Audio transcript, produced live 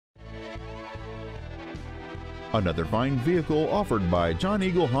Another fine vehicle offered by John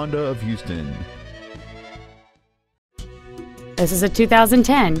Eagle Honda of Houston. This is a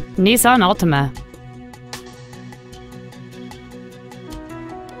 2010 Nissan Altima.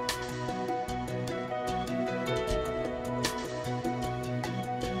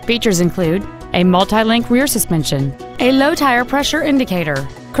 Features include a multi-link rear suspension, a low tire pressure indicator,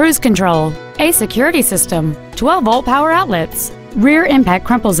 cruise control, a security system, 12-volt power outlets, rear impact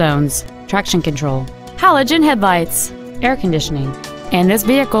crumple zones, traction control, halogen headlights, air conditioning, and this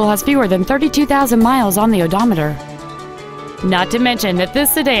vehicle has fewer than 32,000 miles on the odometer. Not to mention that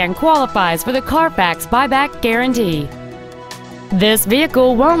this sedan qualifies for the Carfax buyback guarantee. This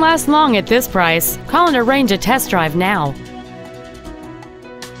vehicle won't last long at this price. Call and arrange a test drive now.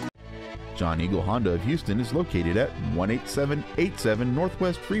 John Eagle Honda of Houston is located at 18787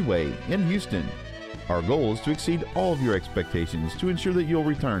 Northwest Freeway in Houston. Our goal is to exceed all of your expectations to ensure that you'll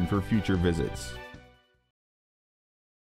return for future visits.